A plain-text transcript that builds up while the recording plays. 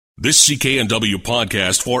This CKNW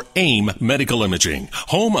podcast for AIM Medical Imaging,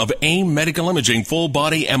 home of AIM Medical Imaging full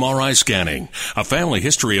body MRI scanning. A family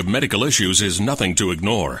history of medical issues is nothing to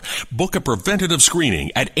ignore. Book a preventative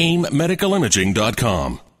screening at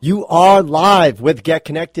aimmedicalimaging.com. You are live with Get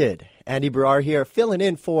Connected. Andy Barrar here, filling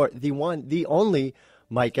in for the one, the only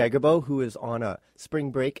Mike Agerbo, who is on a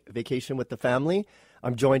spring break vacation with the family.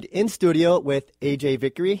 I'm joined in studio with AJ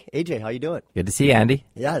Vickery. AJ, how you doing? Good to see you, Andy.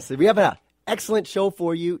 Yes, we have an excellent show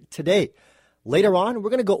for you today. Later on, we're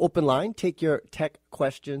going to go open line, take your tech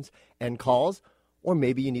questions and calls, or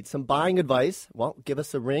maybe you need some buying advice. Well, give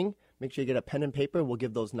us a ring. Make sure you get a pen and paper. We'll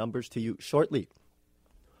give those numbers to you shortly.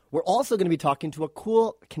 We're also going to be talking to a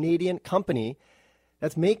cool Canadian company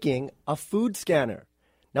that's making a food scanner.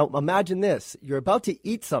 Now, imagine this. You're about to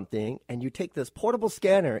eat something, and you take this portable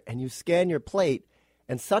scanner, and you scan your plate,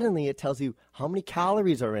 and suddenly it tells you how many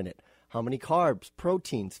calories are in it, how many carbs,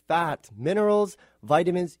 proteins, fats, minerals,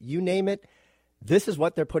 vitamins, you name it. This is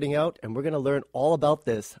what they're putting out, and we're going to learn all about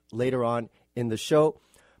this later on in the show.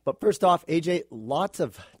 But first off, AJ, lots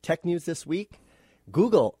of tech news this week.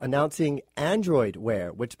 Google announcing Android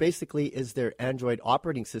Wear, which basically is their Android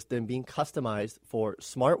operating system being customized for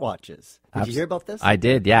smartwatches. Did you hear about this? I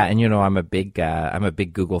did, yeah. And you know, I'm a big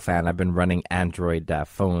Google fan. I've been running Android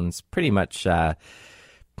phones pretty much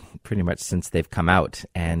since they've come out,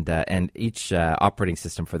 and each operating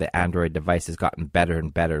system for the Android device has gotten better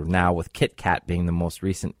and better. Now with KitKat being the most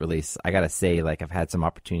recent release, I gotta say, like, I've had some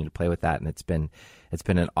opportunity to play with that, and it's been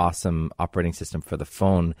an awesome operating system for the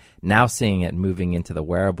phone. Now seeing it moving into the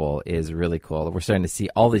wearable is really cool. We're starting to see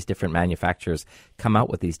all these different manufacturers come out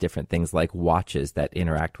with these different things like watches that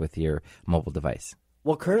interact with your mobile device.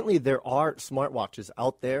 Well, currently there are smartwatches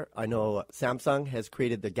out there. I know Samsung has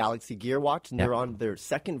created the Galaxy Gear Watch, and they're on their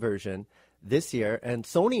second version this year. And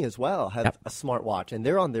Sony as well have a smartwatch, and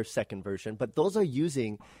they're on their second version. But those are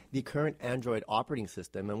using the current Android operating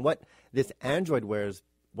system. And what this Android wears,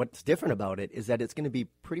 what's different about it is that it's going to be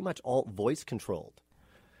pretty much all voice controlled.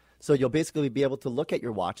 So you'll basically be able to look at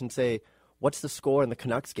your watch and say, what's the score in the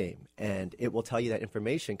Canucks game? And it will tell you that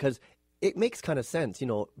information, because it makes kind of sense, you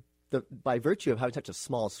know. By virtue of having such a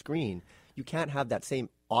small screen, you can't have that same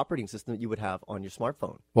operating system that you would have on your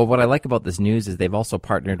smartphone. Well, what I like about this news is they've also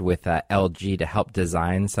partnered with LG to help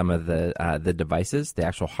design some of the devices, the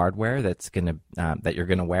actual hardware that you're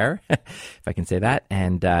gonna wear, if I can say that.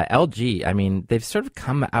 And LG, I mean, they've sort of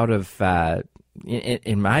come out of,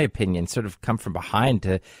 in my opinion, sort of come from behind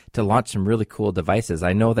to launch some really cool devices.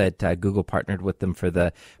 I know that Google partnered with them for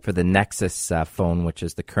the Nexus phone, which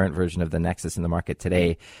is the current version of the Nexus in the market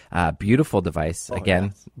today. Beautiful device,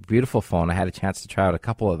 beautiful phone. I had a chance to try out a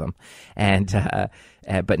couple of them, and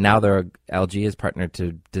but now LG is partnered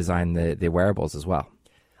to design the wearables as well.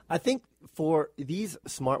 I think for these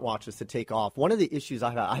smartwatches to take off, one of the issues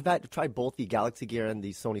I've had to try both the Galaxy Gear and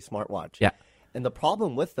the Sony smartwatch. Yeah, and the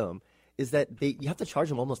problem with them is that you have to charge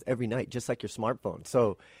them almost every night, just like your smartphone.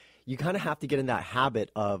 So you kind of have to get in that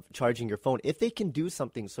habit of charging your phone. If they can do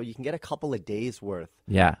something so you can get a couple of days worth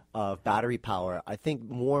of battery power, I think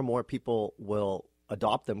more and more people will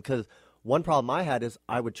adopt them. Because one problem I had is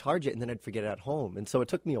I would charge it and then I'd forget it at home. And so it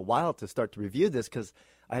took me a while to start to review this, because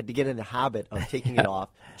I had to get in the habit of taking it off,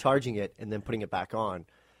 charging it, and then putting it back on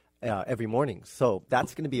every morning. So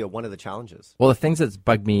that's going to be one of the challenges. Well, the things that's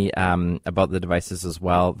bugged me about the devices as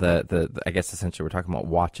well, I guess essentially we're talking about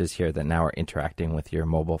watches here that now are interacting with your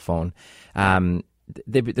mobile phone.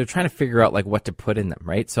 They're trying to figure out like what to put in them,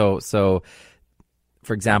 right? So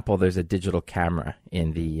for example, there's a digital camera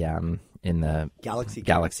in the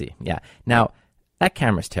Galaxy. Yeah. Now that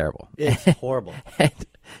camera's terrible. It's horrible. And,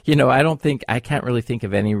 you know, I can't really think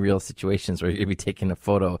of any real situations where you're going to be taking a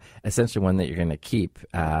photo, essentially one that you're going to keep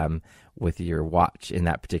with your watch in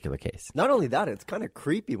that particular case. Not only that, it's kind of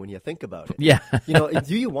creepy when you think about it. Yeah. You know,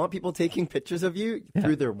 do you want people taking pictures of you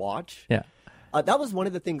through their watch? Yeah. That was one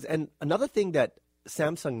of the things. And another thing that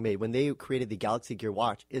Samsung made when they created the Galaxy Gear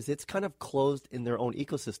Watch is it's kind of closed in their own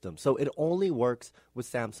ecosystem. So it only works with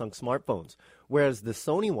Samsung smartphones. Whereas the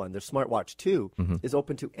Sony one, their smartwatch 2, is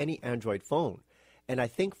open to any Android phone. And I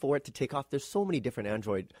think for it to take off, there's so many different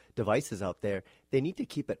Android devices out there. They need to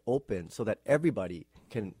keep it open so that everybody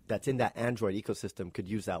that's in that Android ecosystem could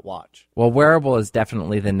use that watch. Well, wearable is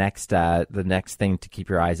definitely the next thing to keep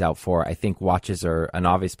your eyes out for. I think watches are an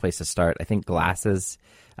obvious place to start. I think glasses,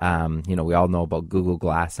 we all know about Google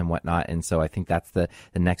Glass and whatnot. And so I think that's the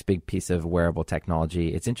next big piece of wearable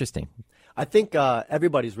technology. It's interesting. I think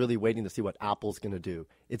everybody's really waiting to see what Apple's going to do.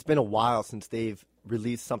 It's been a while since they've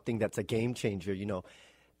released something that's a game changer. You know,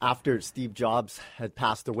 after Steve Jobs had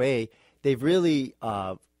passed away, they've really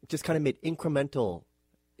just kind of made incremental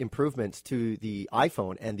improvements to the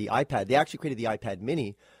iPhone and the iPad. They actually created the iPad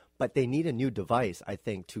mini, but they need a new device, I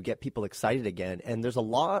think, to get people excited again. And there's a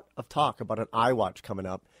lot of talk about an iWatch coming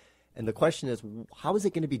up. And the question is, how is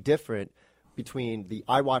it going to be different between the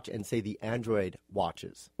iWatch and, say, the Android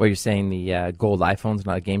watches? Well, you're saying the gold iPhone's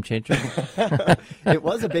not a game changer? It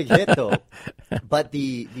was a big hit, though. But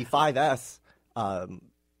the 5S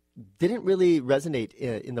didn't really resonate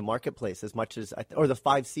in the marketplace as much as, or the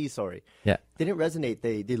 5C, sorry. Yeah. Didn't resonate.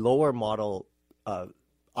 The lower model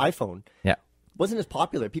iPhone Yeah. wasn't as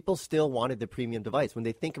popular. People still wanted the premium device. When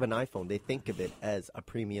they think of an iPhone, they think of it as a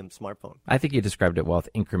premium smartphone. I think you described it well with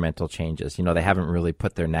incremental changes. You know, they haven't really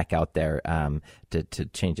put their neck out there to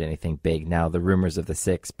change anything big. Now, the rumors of the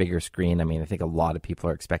 6, bigger screen, I mean, I think a lot of people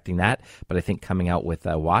are expecting that. But I think coming out with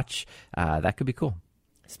a watch, that could be cool.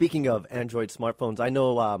 Speaking of Android smartphones, I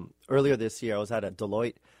know earlier this year I was at a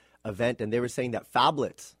Deloitte event, and they were saying that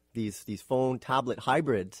phablets, these phone tablet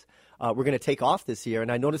hybrids, we're going to take off this year. And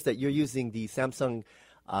I noticed that you're using the Samsung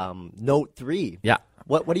Note 3. Yeah.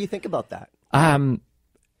 What do you think about that?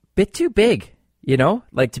 Bit too big, you know,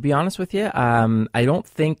 like, to be honest with you. I don't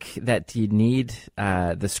think that you need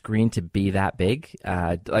the screen to be that big.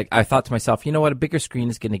 Like, I thought to myself, you know what, a bigger screen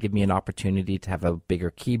is going to give me an opportunity to have a bigger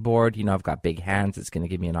keyboard. You know, I've got big hands. It's going to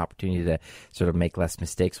give me an opportunity to sort of make less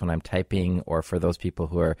mistakes when I'm typing, or for those people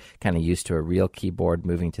who are kind of used to a real keyboard,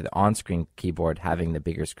 moving to the on-screen keyboard, having the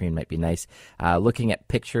bigger screen might be nice. Looking at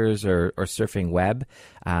pictures or surfing web,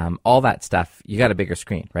 all that stuff, you got a bigger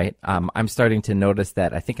screen, right? I'm starting to notice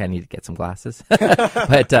that I think I need to get some glasses.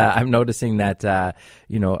 But I'm noticing that,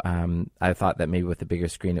 I thought that maybe with a bigger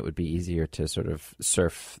screen it would be easier to sort of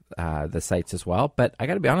surf the sites as well. But I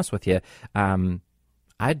got to be honest with you,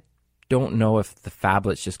 I don't know if the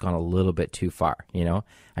phablet's just gone a little bit too far, you know?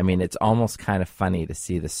 I mean, it's almost kind of funny to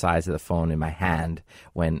see the size of the phone in my hand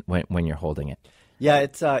when you're holding it. Yeah,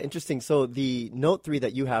 it's interesting. So the Note 3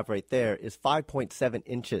 that you have right there is 5.7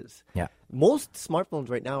 inches. Yeah. Most smartphones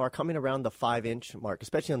right now are coming around the 5-inch mark,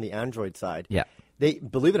 especially on the Android side. Yeah. They,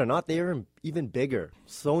 believe it or not, they are even bigger.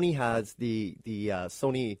 Sony has the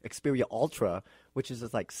Sony Xperia Ultra, which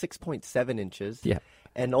is like 6.7 inches. Yeah.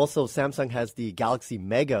 And also Samsung has the Galaxy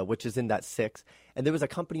Mega, which is in that 6. And there was a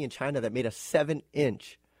company in China that made a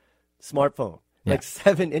 7-inch smartphone. Yeah. Like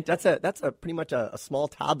 7 inch. That's a pretty much a small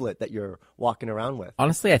tablet that you're walking around with.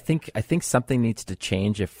 Honestly, I think something needs to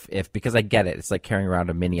change if because I get it. It's like carrying around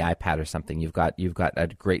a mini iPad or something. You've got a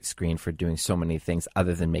great screen for doing so many things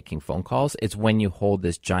other than making phone calls. It's when you hold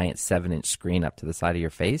this giant 7-inch screen up to the side of your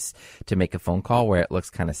face to make a phone call where it looks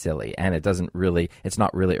kind of silly, and it's not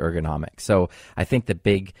really ergonomic. So I think the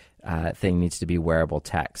big thing needs to be wearable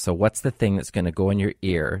tech. So what's the thing that's going to go in your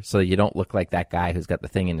ear so you don't look like that guy who's got the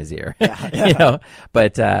thing in his ear? Yeah. You know.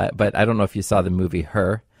 But I don't know if you saw the movie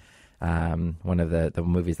Her, one of the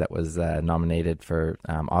movies that was nominated for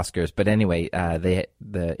Oscars. But anyway,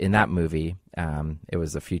 in that movie, it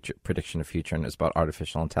was a prediction of future, and it was about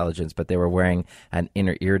artificial intelligence. But they were wearing an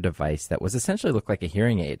inner ear device that was essentially looked like a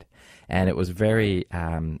hearing aid, and it was very.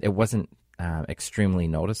 It wasn't extremely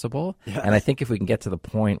noticeable. Yes. And I think if we can get to the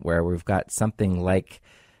point where we've got something like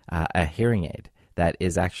a hearing aid that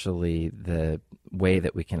is actually the way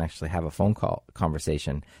that we can actually have a phone call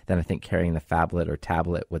conversation, then I think carrying the phablet or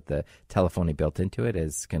tablet with the telephony built into it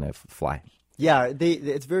is going to fly. Yeah,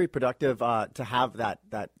 it's very productive to have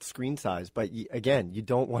that screen size. But again, you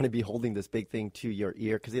don't want to be holding this big thing to your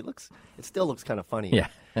ear because it still looks kind of funny. Yeah.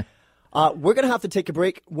 We're going to have to take a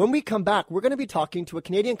break. When we come back, we're going to be talking to a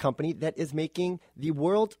Canadian company that is making the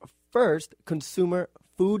world's first consumer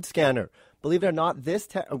food scanner. Believe it or not,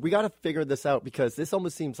 we got to figure this out because this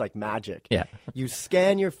almost seems like magic. Yeah. You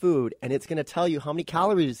scan your food, and it's going to tell you how many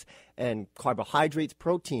calories and carbohydrates,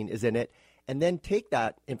 protein is in it, and then take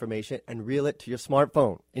that information and reel it to your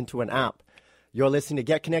smartphone into an app. You're listening to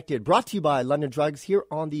Get Connected, brought to you by London Drugs here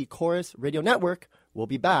on the Chorus Radio Network. We'll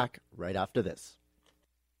be back right after this.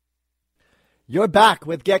 You're back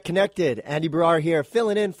with Get Connected. Andy Barrar here,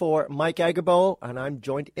 filling in for Mike Agarbo, and I'm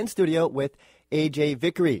joined in studio with AJ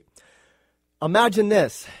Vickery. Imagine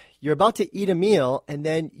this. You're about to eat a meal, and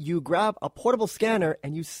then you grab a portable scanner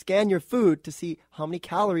and you scan your food to see how many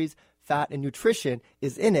calories, fat, and nutrition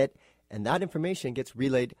is in it, and that information gets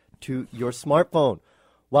relayed to your smartphone.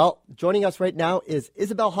 Well, joining us right now is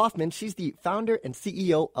Isabel Hoffman. She's the founder and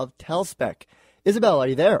CEO of Telspec. Isabel, are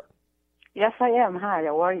you there? Yes, I am. Hi,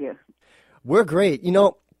 how are you? We're great. You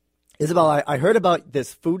know, Isabel, I heard about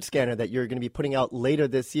this food scanner that you're going to be putting out later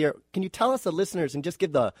this year. Can you tell us, the listeners, and just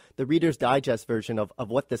give the Reader's Digest version of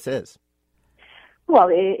what this is? Well,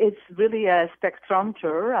 it's really a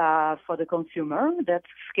spectrometer for the consumer that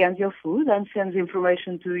scans your food and sends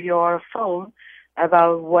information to your phone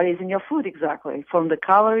about what is in your food exactly, from the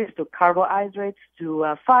calories to carbohydrates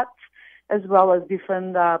to fats, as well as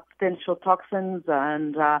different potential toxins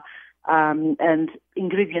and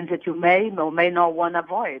ingredients that you may or may not want to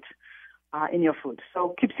avoid in your food.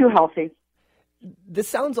 So keeps you healthy. This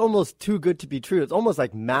sounds almost too good to be true. It's almost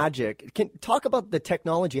like magic. Can talk about the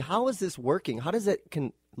technology. How is this working? How does it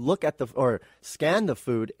can look at or scan the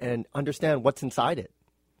food and understand what's inside it?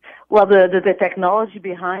 Well, the technology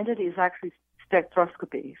behind it is actually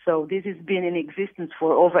spectroscopy. So this has been in existence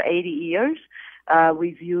for over 80 years.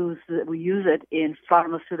 We use it in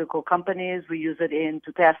pharmaceutical companies. We use it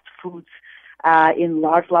to test foods in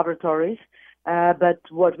large laboratories. But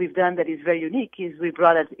what we've done that is very unique is we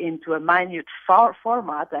brought it into a minute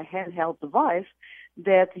format, a handheld device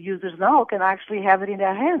that users now can actually have it in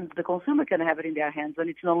their hands. The consumer can have it in their hands, and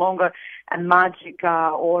it's no longer a magic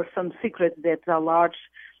or some secret that large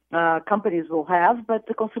companies will have, but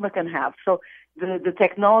the consumer can have. So the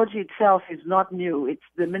technology itself is not new. It's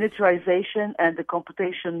the miniaturization and the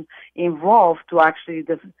computation involved to actually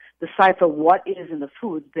decipher what is in the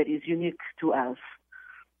food that is unique to us.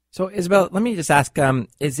 So, Isabel, let me just ask,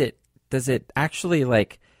 does it actually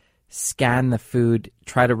like scan the food,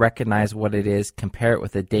 try to recognize what it is, compare it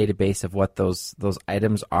with a database of what those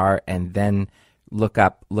items are, and then look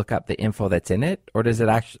up the info that's in it? Or does it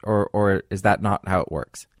actually, or is that not how it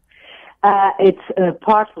works? It's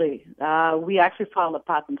partly. We actually filed a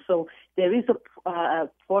patent. So there is a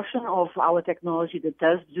portion of our technology that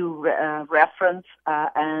does do reference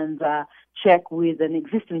and check with an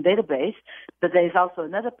existing database, but there is also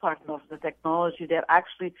another part of the technology that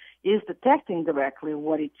actually is detecting directly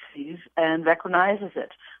what it sees and recognizes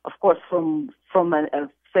it. Of course, from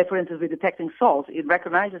say, for instance, with detecting salt, it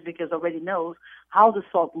recognizes because it already knows how the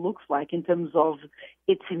salt looks like in terms of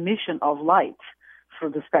its emission of light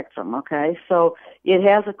through the spectrum, okay? So it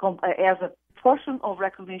has a portion of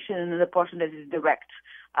recognition and another portion that is direct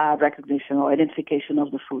recognition or identification of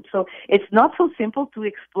the food. So it's not so simple to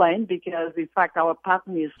explain because, in fact, our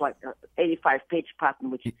patent is like an 85-page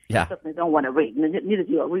patent, which you certainly don't want to read. Neither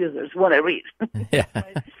do our users want to read. Yeah.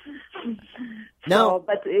 Now,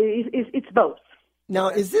 but it's both. Now,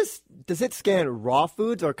 does it scan raw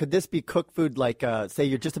foods, or could this be cooked food like, say,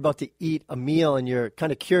 you're just about to eat a meal and you're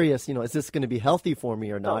kind of curious, is this going to be healthy for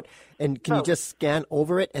me or not? And can you just scan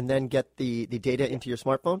over it and then get the data into your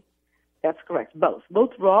smartphone? That's correct.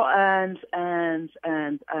 Both raw and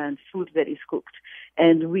food that is cooked.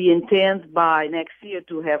 And we intend by next year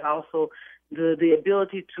to have also the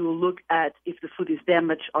ability to look at if the food is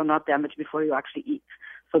damaged or not damaged before you actually eat.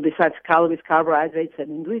 So besides calories, carbohydrates, and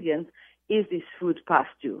ingredients, is this food past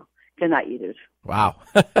due? Can I eat it? Wow.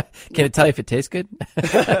 Can it tell you if it tastes good?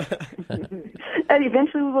 And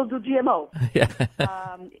eventually we will do GMO. Yeah.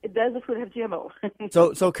 Does the food have GMO?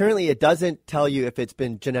 So currently it doesn't tell you if it's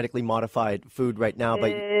been genetically modified food right now,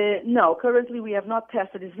 but no, currently we have not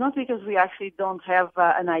tested. It's not because we actually don't have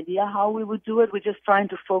an idea how we would do it. We're just trying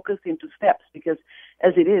to focus into steps because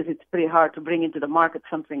as it is, it's pretty hard to bring into the market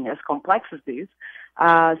something as complex as this.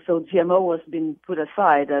 So GMO has been put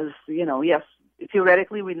aside as, yes,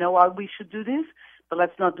 theoretically we know how we should do this, but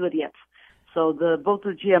let's not do it yet. So both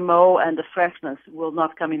the GMO and the freshness will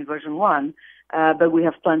not come in version 1, but we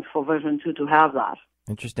have plans for version 2 to have that.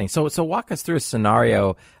 Interesting. So walk us through a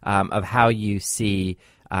scenario of how you see,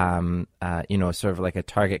 sort of like a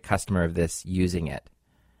target customer of this using it.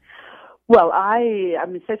 Well, I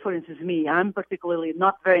mean, say for instance me, I'm particularly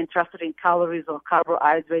not very interested in calories or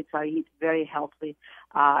carbohydrates. I eat very healthy.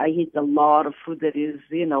 I eat a lot of food that is,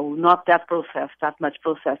 not that much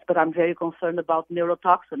processed, but I'm very concerned about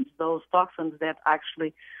neurotoxins, those toxins that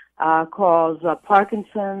actually cause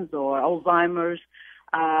Parkinson's or Alzheimer's.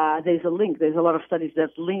 There's a link. There's a lot of studies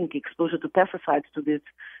that link exposure to pesticides to this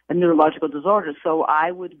neurological disorder. So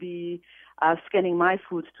I would be scanning my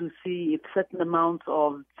food to see if certain amounts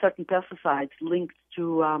of certain pesticides linked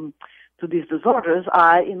to these disorders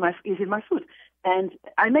is in my food. And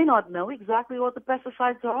I may not know exactly what the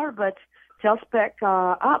pesticides are, but TelSpec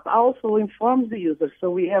app also informs the user. So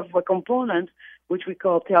we have a component which we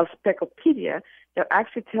call TelSpecopedia that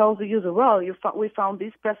actually tells the user, well, we found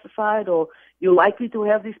this pesticide, or you're likely to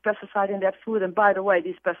have this pesticide in that food, and by the way,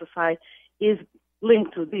 this pesticide is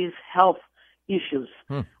linked to these health issues.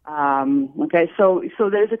 Okay, so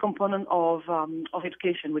there is a component of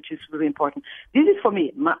education which is really important. This is for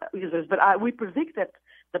me, my users, but we predict that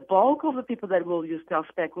the bulk of the people that will use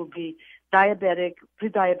TelSpec will be diabetic,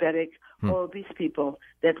 pre-diabetic, or obese people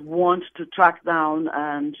that want to track down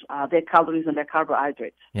their calories and their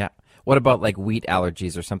carbohydrates. Yeah. What about like wheat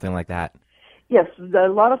allergies or something like that? Yes, there are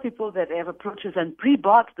a lot of people that have approached us and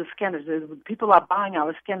pre-bought the scanners. People are buying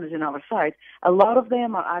our scanners in our site. A lot of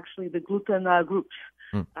them are actually the gluten groups.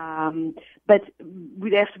 But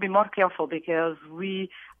we have to be more careful because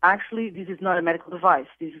this is not a medical device.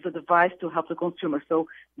 This is a device to help the consumer. So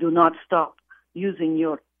do not stop using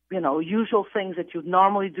your, usual things that you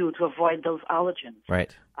normally do to avoid those allergens.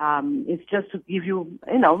 Right. It's just to give you,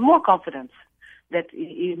 more confidence that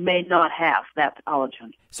it may not have that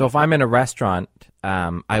allergen. So if I'm in a restaurant,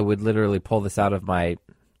 I would literally pull this out of my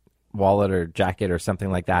wallet or jacket or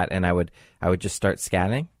something like that, and I would just start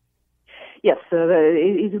scanning? Yes,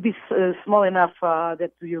 it will be small enough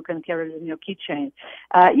that you can carry it in your keychain.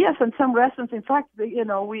 Yes, and some restaurants, in fact,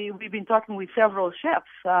 we've been talking with several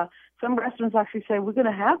chefs. Some restaurants actually say, we're going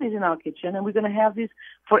to have this in our kitchen, and we're going to have this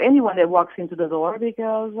for anyone that walks into the door,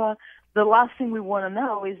 because the last thing we want to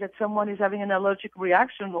know is that someone is having an allergic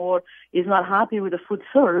reaction or is not happy with the food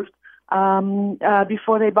served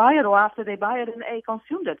before they buy it or after they buy it and they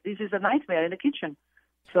consumed it. This is a nightmare in the kitchen.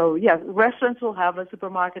 So, yes, restaurants will have it,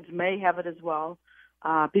 supermarkets may have it as well.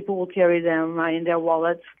 People will carry them in their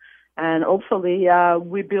wallets. And hopefully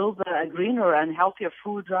we build a greener and healthier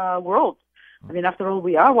food world. I mean, after all,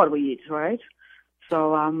 we are what we eat, right?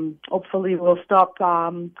 So hopefully we'll stop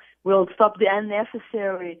the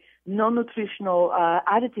unnecessary, non-nutritional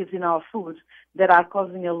additives in our foods that are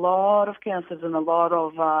causing a lot of cancers and a lot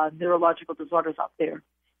of neurological disorders out there.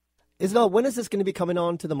 Isabel, when is this going to be coming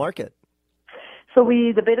on to the market? So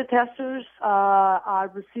the beta testers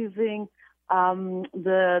are receiving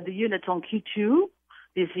the unit on Q2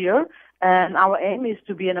 this year, and our aim is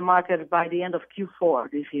to be in the market by the end of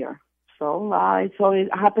Q4 this year. So it's always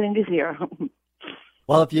happening this year.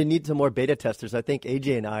 Well, if you need some more beta testers, I think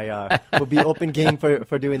AJ and I will be open game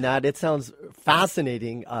for doing that. It sounds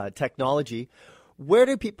fascinating technology. Where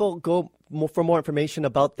do people go for more information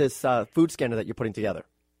about this food scanner that you're putting together?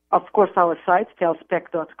 Of course, our site,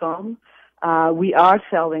 telspec.com. We are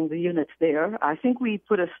selling the units there. I think we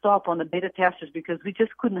put a stop on the beta testers because we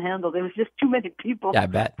just couldn't handle. There was just too many people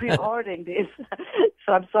pre-ordering this.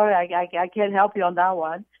 So I'm sorry, I can't help you on that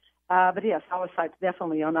one. But yes, our site,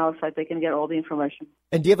 definitely on our site, they can get all the information.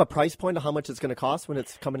 And do you have a price point of how much it's going to cost when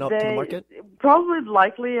it's coming out to the market? Probably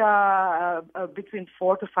likely between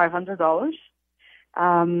 $400 to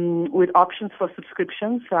 $500 with options for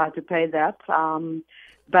subscriptions to pay that.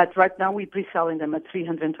 But right now we're pre-selling them at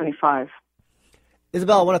 $325.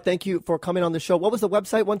 Isabel, I want to thank you for coming on the show. What was the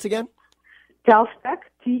website once again? Telspec,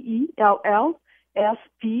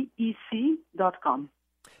 TELLSPEC.com.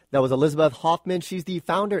 That was Elizabeth Hoffman. She's the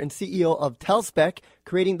founder and CEO of Telspec,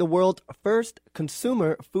 creating the world's first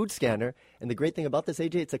consumer food scanner. And the great thing about this,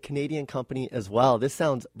 AJ, it's a Canadian company as well. This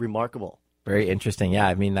sounds remarkable. Very interesting. Yeah,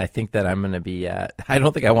 I mean, I think that I'm going to be, I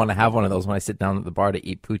don't think I want to have one of those when I sit down at the bar to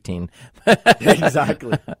eat poutine.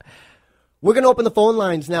 Exactly. We're going to open the phone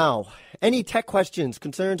lines now. Any tech questions,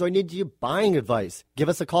 concerns, or need you buying advice, give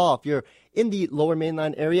us a call. If you're in the Lower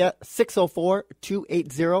Mainland area,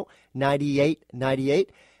 604-280-9898.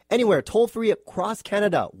 Anywhere, toll-free across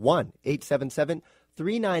Canada,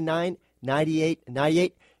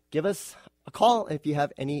 1-877-399-9898. Give us a call if you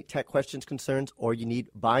have any tech questions, concerns, or you need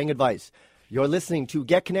buying advice. You're listening to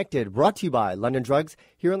Get Connected, brought to you by London Drugs,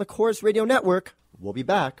 here on the Corus Radio Network. We'll be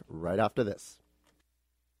back right after this.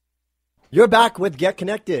 You're back with Get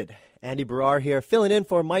Connected. Andy Barrar here, filling in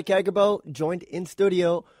for Mike Agarbo, joined in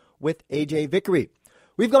studio with AJ Vickery.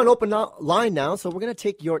 We've gone open line now, so we're going to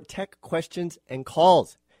take your tech questions and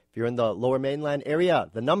calls. If you're in the Lower Mainland area,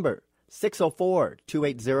 the number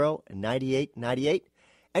 604-280-9898.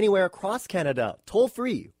 Anywhere across Canada, toll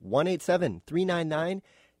free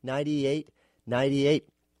 1-877-399-9898.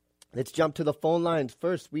 Let's jump to the phone lines.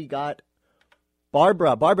 First, we got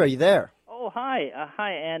Barbara. Barbara, are you there? Oh, hi.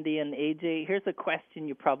 Hi, Andy and AJ. Here's a question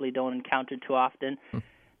you probably don't encounter too often.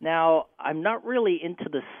 Now, I'm not really into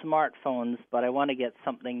the smartphones, but I want to get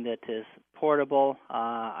something that is portable,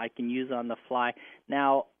 I can use on the fly.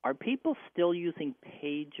 Now, are people still using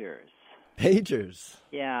pagers? Pagers?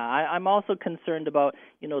 Yeah, I'm also concerned about,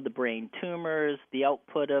 the brain tumors, the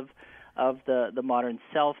output of the modern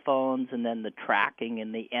cell phones, and then the tracking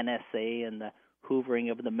and the NSA and the hoovering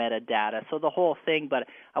of the metadata. So the whole thing, but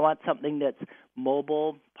I want something that's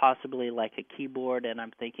mobile, possibly like a keyboard, and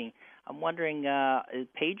I'm wondering,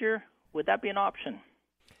 pager, would that be an option?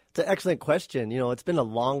 It's an excellent question. It's been a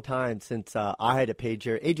long time since I had a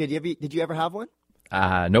pager. AJ, did you ever have one?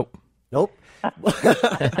 Nope. Nope.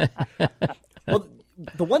 Well,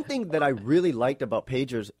 the one thing that I really liked about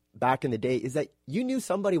pagers back in the day is that you knew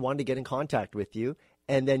somebody wanted to get in contact with you,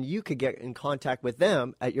 and then you could get in contact with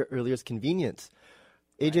them at your earliest convenience.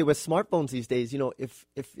 AJ, with smartphones these days,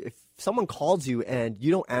 if someone calls you and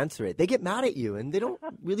you don't answer it, they get mad at you and they don't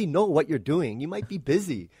really know what you're doing. You might be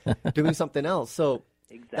busy doing something else. So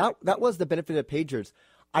Exactly. that was the benefit of pagers.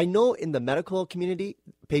 I know in the medical community,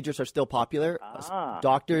 pagers are still popular.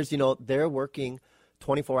 Doctors, they're working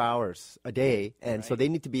 24 hours a day, and so they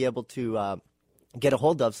need to be able to get a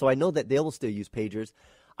hold of. So I know that they will still use pagers.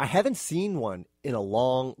 I haven't seen one in a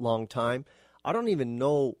long, long time. I don't even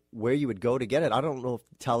know where you would go to get it. I don't know if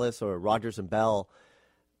TELUS or Rogers and Bell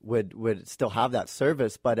would still have that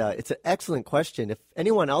service, but it's an excellent question. If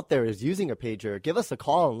anyone out there is using a pager, give us a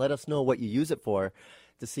call and let us know what you use it for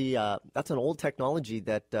to see. That's an old technology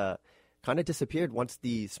that kind of disappeared once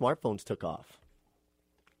the smartphones took off.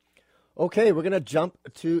 Okay, we're going to jump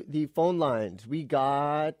to the phone lines. We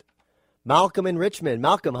got Malcolm in Richmond.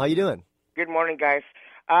 Malcolm, how you doing? Good morning, guys.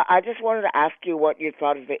 I just wanted to ask you what you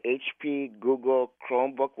thought of the HP Google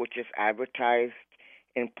Chromebook, which is advertised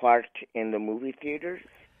in part in the movie theaters.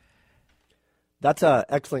 That's an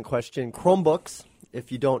excellent question. Chromebooks,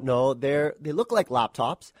 if you don't know, they look like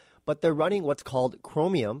laptops, but they're running what's called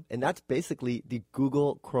Chromium, and that's basically the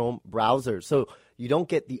Google Chrome browser. So you don't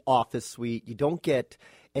get the Office suite, you don't get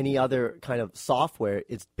any other kind of software.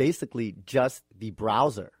 It's basically just the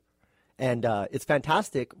browser. And it's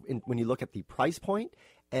fantastic when you look at the price point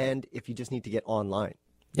and if you just need to get online.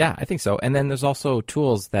 Yeah, I think so. And then there's also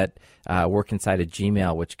tools that work inside of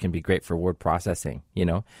Gmail, which can be great for word processing.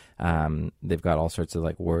 They've got all sorts of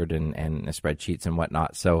like Word and spreadsheets and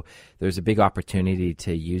whatnot. So there's a big opportunity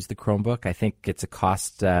to use the Chromebook. I think it's a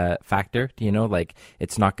cost factor. Like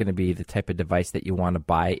it's not going to be the type of device that you want to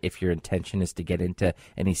buy if your intention is to get into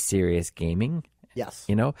any serious gaming. Yes.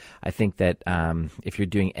 I think that if you're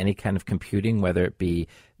doing any kind of computing, whether it be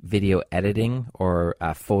video editing or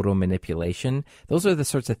photo manipulation, those are the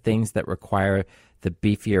sorts of things that require the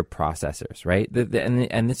beefier processors, right?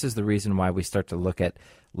 And this is the reason why we start to look at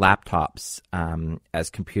laptops as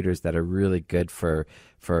computers that are really good for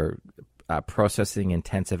processing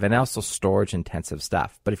intensive and also storage intensive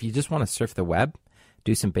stuff. But if you just want to surf the web,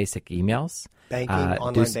 do some basic emails.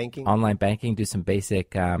 Online banking, do some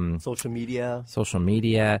basic social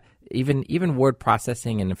media, even word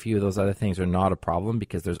processing and a few of those other things are not a problem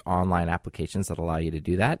because there's online applications that allow you to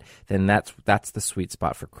do that. Then that's the sweet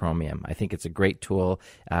spot for Chromium. I think it's a great tool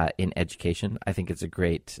in education. I think it's a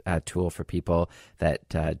great tool for people that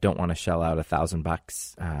don't want to shell out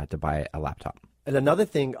 $1,000 to buy a laptop. And another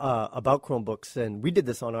thing about Chromebooks, and we did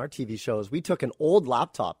this on our TV shows, we took an old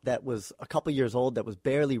laptop that was a couple years old that was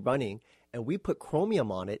barely running, and we put Chromium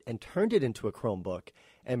on it and turned it into a Chromebook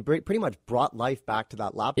and pretty much brought life back to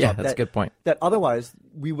that laptop. Yeah, that's a good point. That otherwise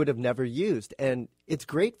we would have never used. And it's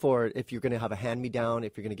great for if you're going to have a hand-me-down,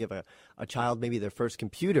 if you're going to give a child maybe their first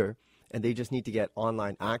computer, and they just need to get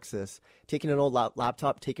online access. Taking an old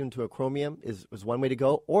laptop, taking it to a Chromium is one way to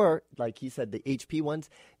go. Or, like he said, the HP ones,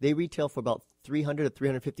 they retail for about $300 to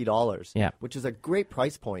 $350, which is a great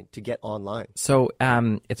price point to get online. So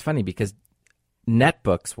it's funny because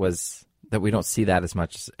netbooks was that we don't see that as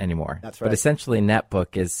much anymore. That's right. But essentially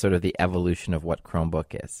netbook is sort of the evolution of what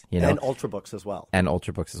Chromebook is. And Ultrabooks as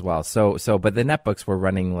well. So but the netbooks were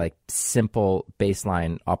running like simple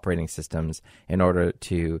baseline operating systems in order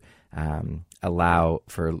to allow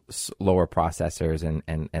for lower processors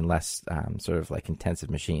and less sort of like intensive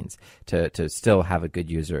machines to still have a good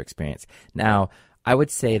user experience. Now, I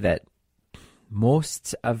would say that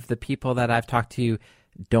most of the people that I've talked to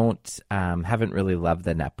haven't really loved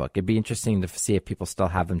the netbook. It'd be interesting to see if people still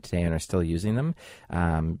have them today and are still using them.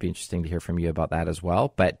 It'd be interesting to hear from you about that as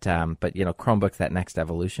well. But Chromebook's that next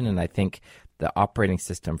evolution, and I think the operating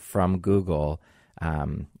system from Google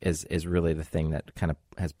is really the thing that kind of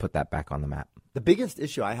has put that back on the map. The biggest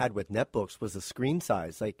issue I had with netbooks was the screen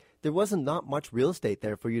size. Like there wasn't not much real estate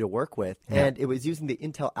there for you to work with, and it was using the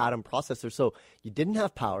Intel Atom processor. So you didn't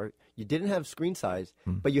have power, you didn't have screen size,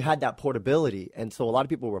 but you had that portability. And so a lot of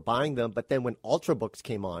people were buying them. But then when Ultrabooks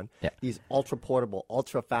came on, these ultra portable,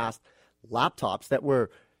 ultra fast laptops that were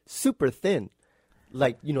super thin.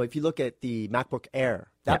 Like, if you look at the MacBook Air,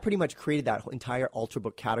 that pretty much created that entire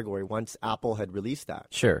Ultrabook category once Apple had released that.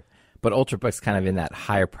 Sure. But Ultrabook's kind of in that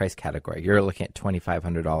higher price category. You're looking at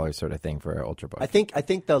 $2,500 sort of thing for an Ultrabook. I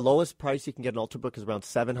think the lowest price you can get an Ultrabook is around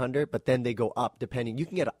 $700, but then they go up depending. You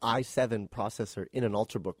can get an i7 processor in an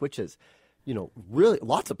Ultrabook, which is, really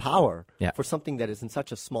lots of power for something that is in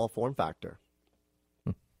such a small form factor.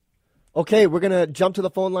 Okay, we're going to jump to the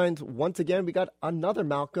phone lines once again. We got another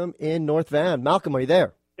Malcolm in North Van. Malcolm, are you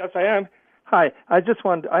there? Yes, I am. Hi. I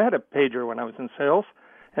had a pager when I was in sales,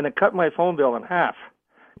 and it cut my phone bill in half.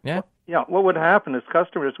 Yeah? Yeah, what would happen is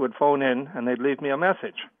customers would phone in, and they'd leave me a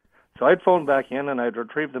message. So I'd phone back in and I'd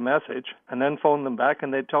retrieve the message and then phone them back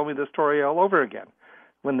and they'd tell me the story all over again.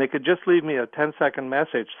 When they could just leave me a 10-second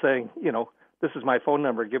message saying, this is my phone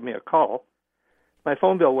number, give me a call, my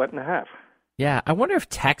phone bill went in half. Yeah, I wonder if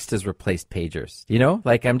text has replaced pagers.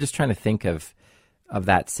 I'm just trying to think of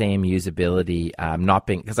that same usability not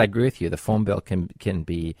being, because I agree with you, the phone bill can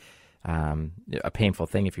be a painful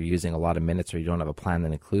thing if you're using a lot of minutes or you don't have a plan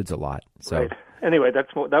that includes a lot. So right. Anyway, that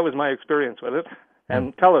was my experience with it,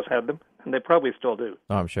 and TELUS had them, and they probably still do.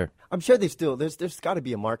 Oh, I'm sure. I'm sure they still. There's got to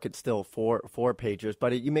be a market still for pagers,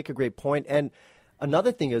 but you make a great point. And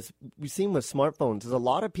another thing is, we've seen with smartphones is a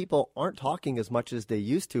lot of people aren't talking as much as they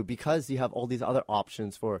used to because you have all these other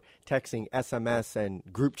options for texting, SMS, and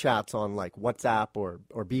group chats on like WhatsApp or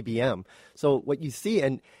BBM. So what you see,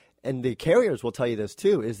 and the carriers will tell you this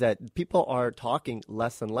too, is that people are talking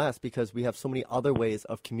less and less because we have so many other ways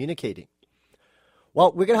of communicating.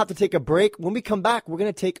 Well, we're going to have to take a break. When we come back, we're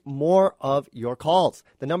going to take more of your calls.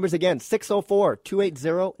 The number's again,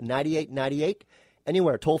 604-280-9898.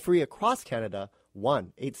 Anywhere, toll free across Canada,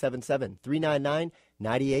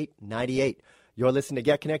 1-877-399-9898. You're listening to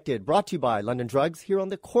Get Connected, brought to you by London Drugs here on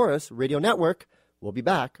the Chorus Radio Network. We'll be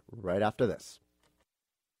back right after this.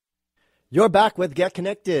 You're back with Get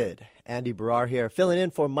Connected. Andy Barrar here, filling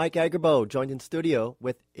in for Mike Agerbo, joined in studio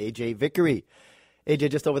with AJ Vickery.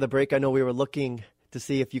 AJ, just over the break, I know we were looking to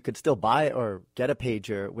see if you could still buy or get a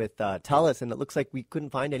pager with TELUS, and it looks like we couldn't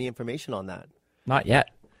find any information on that. Not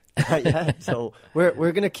yet. Not yet. So we're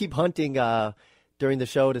going to keep hunting during the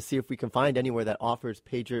show to see if we can find anywhere that offers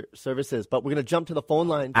pager services. But we're going to jump to the phone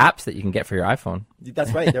line. Apps that you can get for your iPhone.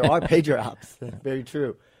 That's right. There are pager apps. Very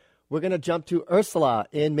true. We're going to jump to Ursula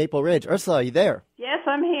in Maple Ridge. Ursula, are you there? Yes,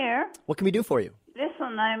 I'm here. What can we do for you?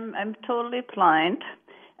 Listen, I'm totally blind.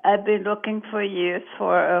 I've been looking for years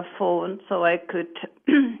for a phone so I could,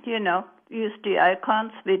 use the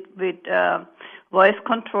icons with voice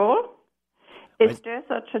control. Is there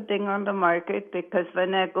such a thing on the market? Because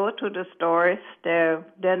when I go to the stores, they're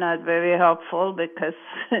not very helpful because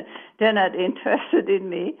they're not interested in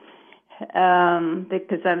me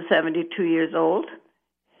because I'm 72 years old.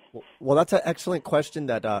 Well, that's an excellent question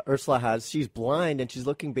that Ursula has. She's blind and she's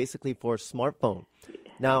looking basically for a smartphone.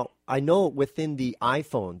 Now, I know within the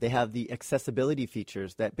iPhone, they have the accessibility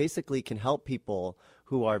features that basically can help people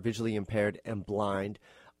who are visually impaired and blind.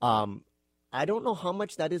 I don't know how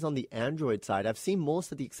much that is on the Android side. I've seen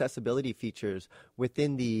most of the accessibility features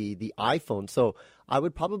within the iPhone. So I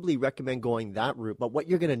would probably recommend going that route. But what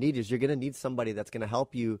you're going to need is you're going to need somebody that's going to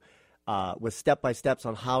help you with step-by-steps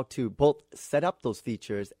on how to both set up those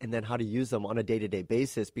features and then how to use them on a day-to-day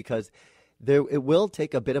basis, because it will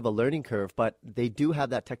take a bit of a learning curve, but they do have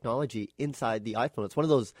that technology inside the iPhone. It's one of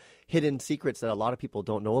those hidden secrets that a lot of people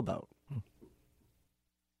don't know about.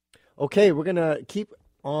 Okay, we're going to keep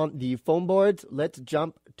on the phone boards. Let's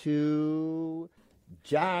jump to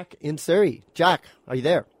Jack in Surrey. Jack, are you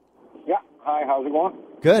there? Yeah. Hi, how's it going?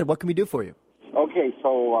 Good. What can we do for you? Okay,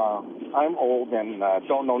 so I'm old and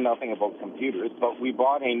don't know nothing about computers, but we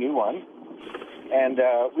bought a new one. And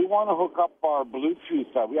we want to hook up our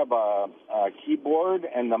Bluetooth. We have a keyboard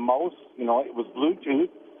and the mouse. It was Bluetooth.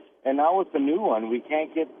 And now with the new one, we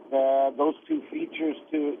can't get those two features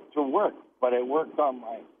to work. But it worked on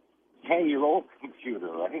my 10-year-old computer,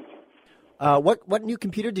 right? What new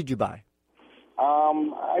computer did you buy?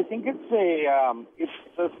 I think it's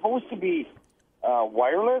supposed to be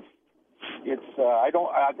wireless. I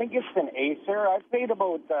think it's an Acer. I paid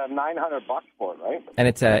about $900 for it, right? And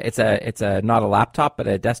it's a not a laptop but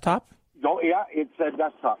a desktop? No, yeah, it's a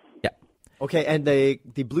desktop. Yeah. Okay, and the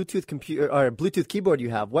Bluetooth computer or Bluetooth keyboard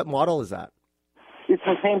you have, what model is that? It's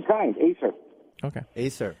the same kind, Acer. Okay.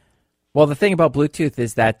 Acer. Well, the thing about Bluetooth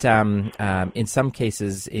is that in some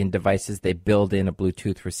cases in devices, they build in a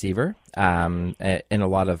Bluetooth receiver. In a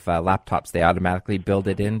lot of laptops, they automatically build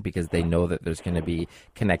it in because they know that there's going to be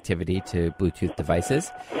connectivity to Bluetooth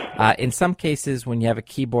devices. In some cases, when you have a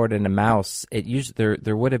keyboard and a mouse,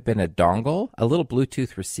 there would have been a dongle, a little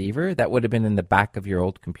Bluetooth receiver that would have been in the back of your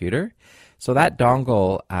old computer. So that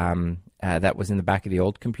dongle that was in the back of the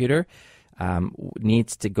old computer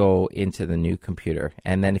needs to go into the new computer.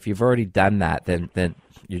 And then if you've already done that, then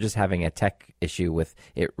you're just having a tech issue with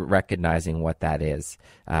it recognizing what that is,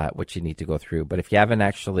 which you need to go through. But if you haven't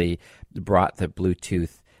actually brought the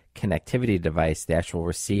Bluetooth connectivity device, the actual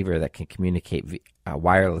receiver that can communicate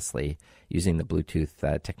wirelessly using the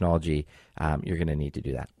Bluetooth technology, you're going to need to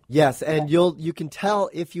do that. Yes, and you can tell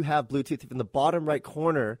if you have Bluetooth. If in the bottom right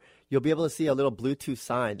corner, you'll be able to see a little Bluetooth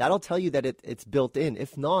sign. That'll tell you that it's built in.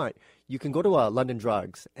 If not, you can go to London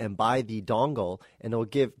Drugs and buy the dongle, and it'll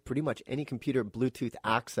give pretty much any computer Bluetooth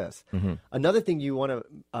access. Mm-hmm. Another thing you want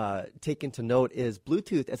to take into note is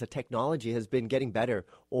Bluetooth as a technology has been getting better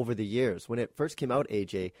over the years. When it first came out,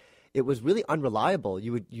 AJ, it was really unreliable.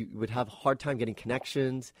 You would have a hard time getting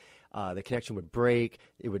connections. The connection would break.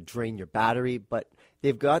 It would drain your battery. But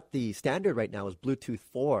they've got the standard right now is Bluetooth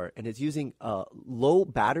 4, and it's using low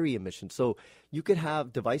battery emission. So you could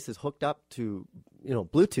have devices hooked up to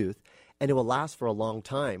Bluetooth, and it will last for a long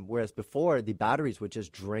time. Whereas before, the batteries would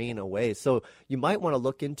just drain away. So you might want to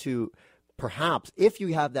look into, perhaps, if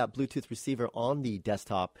you have that Bluetooth receiver on the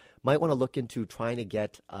desktop, might want to look into trying to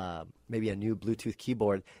get maybe a new Bluetooth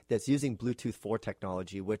keyboard that's using Bluetooth 4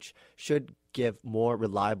 technology, which should give more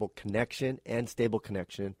reliable connection and stable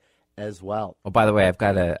connection as well. Oh, by the way, I've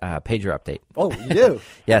got a pager update. Oh, you do?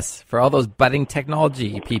 Yes. For all those budding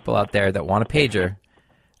technology people out there that want a pager,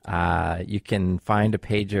 you can find a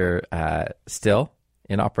pager still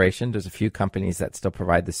in operation. There's a few companies that still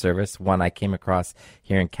provide the service. One I came across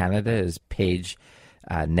here in Canada is pagenet.ca.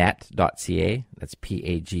 That's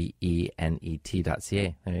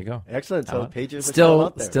PAGENET.ca. There you go. Excellent. So pagers are still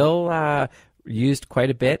out there. Still used quite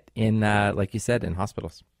a bit in, like you said, in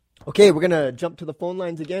hospitals. Okay, we're going to jump to the phone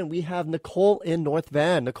lines again. We have Nicole in North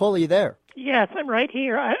Van. Nicole, are you there? Yes, I'm right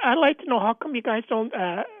here. I'd like to know how come you guys don't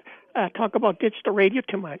talk about digital radio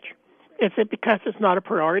too much. Is it because it's not a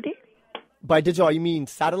priority? By digital, you mean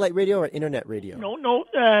satellite radio or internet radio? No,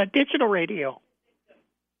 digital radio.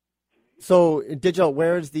 So digital,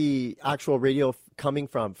 where is the actual radio coming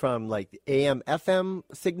from? From like AM, FM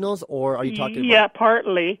signals, or are you talking about? Yeah,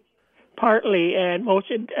 partly, and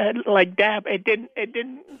most like DAB, it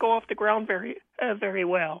didn't go off the ground very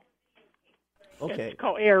well. Okay. It's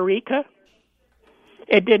called Eureka.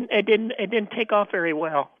 It didn't take off very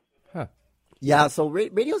well. Huh. Yeah, so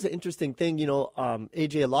radio is an interesting thing.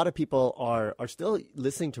 AJ, a lot of people are still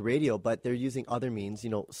listening to radio, but they're using other means,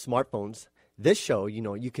 smartphones. This show,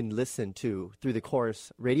 you can listen to through the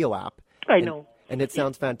Chorus radio app. I know. And it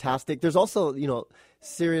sounds fantastic. There's also,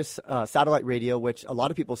 Sirius satellite radio, which a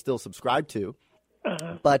lot of people still subscribe to.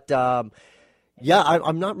 Uh-huh. But, I'm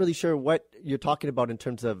not really sure what you're talking about in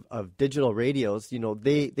terms of digital radios.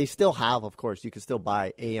 They still have, of course, you can still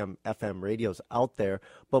buy AM, FM radios out there,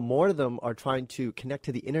 but more of them are trying to connect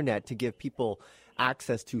to the internet to give people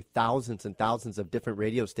access to thousands and thousands of different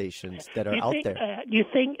radio stations that are out there. Do you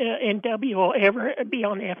think NW will ever be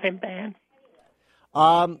on FM band?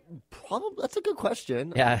 Probably. That's a good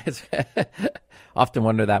question. Yeah, often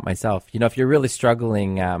wonder that myself. If you're really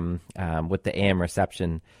struggling with the AM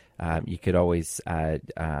reception, you could always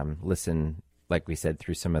listen, like we said,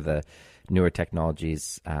 through some of the newer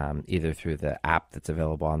technologies, either through the app that's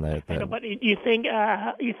available on the. I know, but you think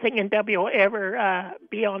NW will ever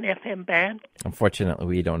be on FM band? Unfortunately,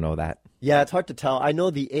 we don't know that. Yeah, it's hard to tell. I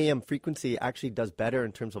know the AM frequency actually does better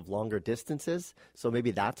in terms of longer distances, so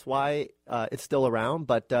maybe that's why it's still around.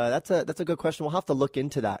 But that's a good question. We'll have to look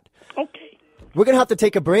into that. Okay. We're going to have to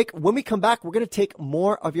take a break. When we come back, we're going to take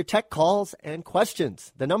more of your tech calls and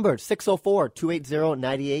questions. The number is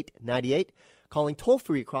 604-280-9898. Calling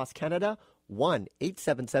toll-free across Canada,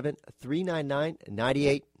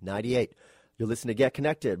 1-877-399-9898. You're listening to Get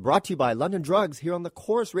Connected, brought to you by London Drugs here on the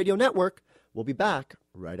Chorus Radio Network. We'll be back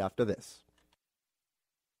right after this.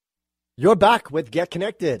 You're back with Get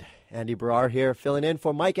Connected. Andy Barrar here, filling in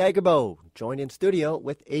for Mike Agabo, joined in studio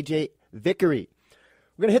with AJ Vickery.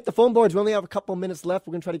 We're going to hit the phone boards. We only have a couple minutes left.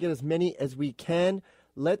 We're going to try to get as many as we can.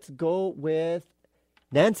 Let's go with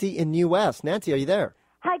Nancy in New West. Nancy, are you there?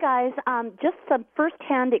 Hi, guys. Just some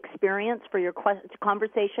first-hand experience for your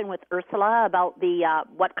conversation with Ursula about the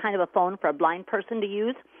what kind of a phone for a blind person to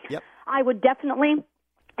use. Yep. I would definitely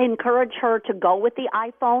encourage her to go with the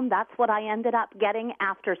iPhone. That's what I ended up getting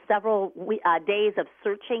after several days of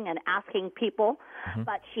searching and asking people. Mm-hmm.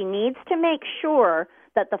 But she needs to make sure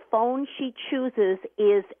that the phone she chooses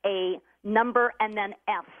is a number and then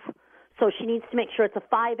S. So she needs to make sure it's a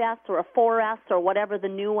 5S or a 4S or whatever the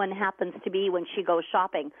new one happens to be when she goes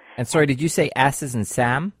shopping. And sorry, did you say S as in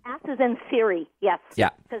Sam? S as in Siri, yes.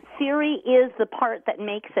 Yeah. Because Siri is the part that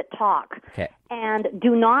makes it talk. Okay. And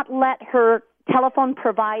do not let her telephone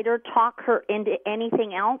provider talk her into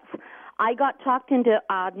anything else. I got talked into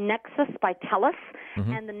Nexus by TELUS,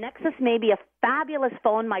 mm-hmm. and the Nexus may be a fabulous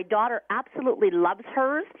phone. My daughter absolutely loves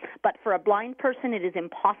hers, but for a blind person, it is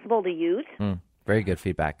impossible to use. Very good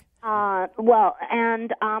feedback. Well,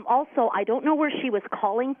 and also, I don't know where she was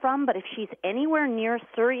calling from, but if she's anywhere near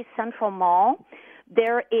Surrey Central Mall,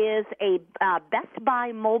 there is a Best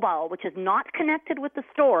Buy mobile, which is not connected with the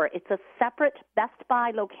store. It's a separate Best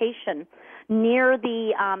Buy location near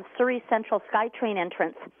the Surrey Central SkyTrain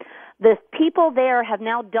entrance. The people there have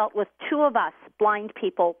now dealt with two of us blind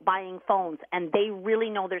people buying phones, and they really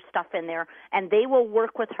know their stuff in there, and they will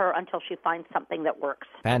work with her until she finds something that works.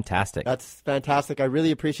 Fantastic. That's fantastic. I really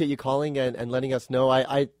appreciate you calling and letting us know.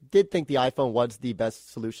 I did think the iPhone was the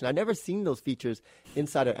best solution. I've never seen those features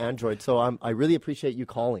inside of Android, so I really appreciate you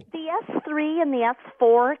calling. The S3 and the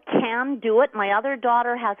S4 can do it. My other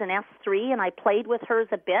daughter has an S3, and I played with hers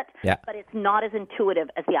a bit, but it's not as intuitive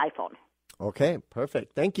as the iPhone. Okay,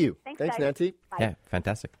 perfect. Thank you. Thanks guys. Nancy. Bye. Yeah,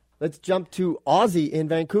 fantastic. Let's jump to Ozzy in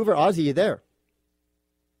Vancouver. Ozzy, you there?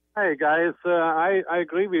 Hi, guys. I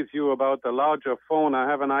agree with you about the larger phone. I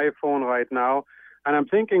have an iPhone right now, and I'm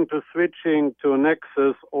thinking to switching to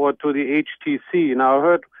Nexus or to the HTC. Now, I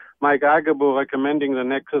heard Mike Agabo recommending the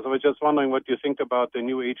Nexus. I was just wondering what you think about the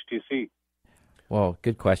new HTC. Well,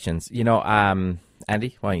 good questions. You know,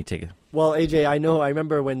 Andy, why don't you take it? Well, AJ, I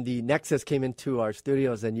remember when the Nexus came into our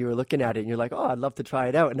studios and you were looking at it and you're like, oh, I'd love to try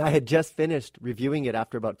it out. And I had just finished reviewing it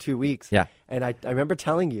after about 2 weeks. Yeah. And I remember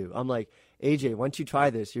telling you, I'm like, AJ, once you try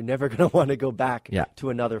this, you're never going to want to go back to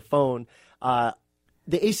another phone. The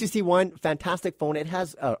HTC One, fantastic phone. It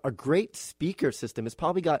has a great speaker system. It's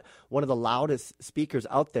probably got one of the loudest speakers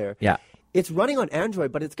out there. Yeah. It's running on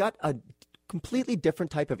Android, but it's got a completely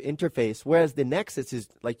different type of interface, whereas the Nexus is,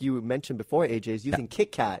 like you mentioned before, AJ, is using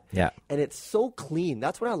KitKat. Yeah. And it's so clean.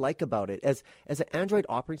 That's what I like about it. As an Android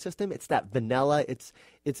operating system, it's that vanilla. It's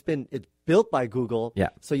built by Google. Yeah.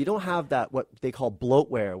 So you don't have that what they call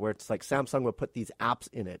bloatware, where it's like Samsung will put these apps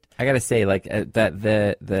in it. I got to say, like that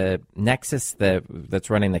the Nexus that's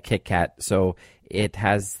running the KitKat, so it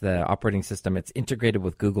has the operating system. It's integrated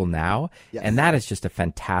with Google Now, and that is just a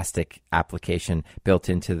fantastic application built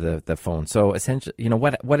into the phone. So essentially, you know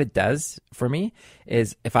what it does for me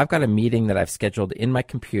is if I've got a meeting that I've scheduled in my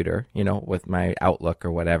computer, you know, with my Outlook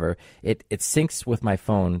or whatever, it syncs with my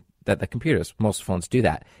phone. That the computers, most phones do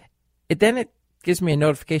that. It gives me a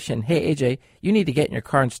notification. Hey AJ, you need to get in your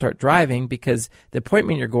car and start driving because the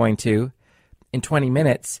appointment you're going to in 20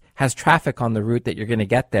 minutes has traffic on the route that you're going to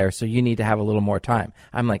get there, so you need to have a little more time.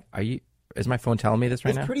 I'm like, is my phone telling me this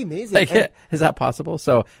right now? It's pretty amazing. Like, is that possible?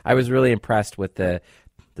 So I was really impressed with the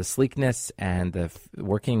sleekness and the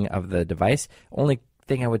working of the device. Only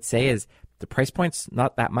thing I would say is the price point's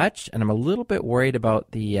not that much, and I'm a little bit worried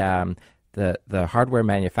about the hardware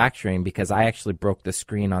manufacturing because I actually broke the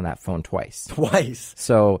screen on that phone twice.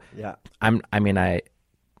 So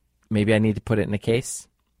maybe I need to put it in a case.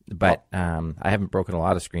 But I haven't broken a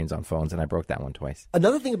lot of screens on phones, and I broke that one twice.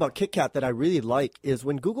 Another thing about KitKat that I really like is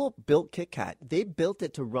when Google built KitKat, they built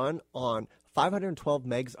it to run on 512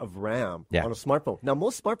 megs of RAM on a smartphone. Now,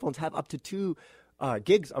 most smartphones have up to 2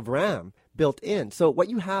 gigs of RAM built in. So what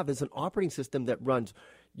you have is an operating system that runs,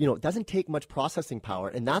 you know, it doesn't take much processing power.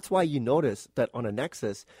 And that's why you notice that on a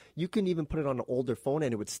Nexus, you can even put it on an older phone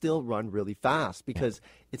and it would still run really fast because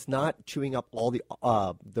it's not chewing up all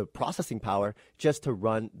the processing power just to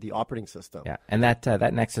run the operating system. Yeah, and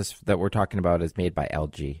that Nexus that we're talking about is made by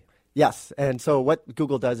LG. Yes, and so what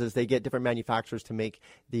Google does is they get different manufacturers to make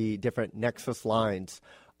the different Nexus lines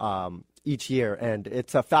each year. And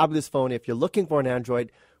it's a fabulous phone. If you're looking for an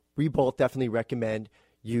Android, we both definitely recommend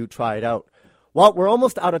you try it out. Well, we're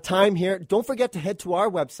almost out of time here. Don't forget to head to our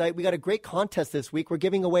website. We got a great contest this week. We're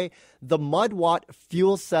giving away the MudWatt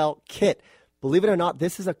Fuel Cell Kit. Believe it or not,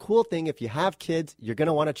 this is a cool thing. If you have kids, you're going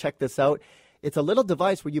to want to check this out. It's a little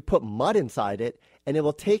device where you put mud inside it, and it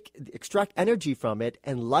will extract energy from it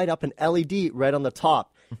and light up an LED right on the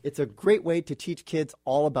top. It's a great way to teach kids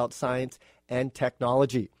all about science and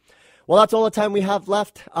technology. Well, that's all the time we have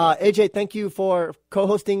left. AJ, thank you for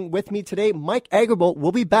co-hosting with me today. Mike Agabo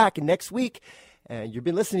will be back next week. And you've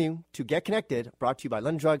been listening to Get Connected, brought to you by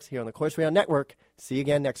London Drugs here on the Corus Radio Network. See you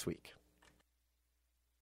again next week.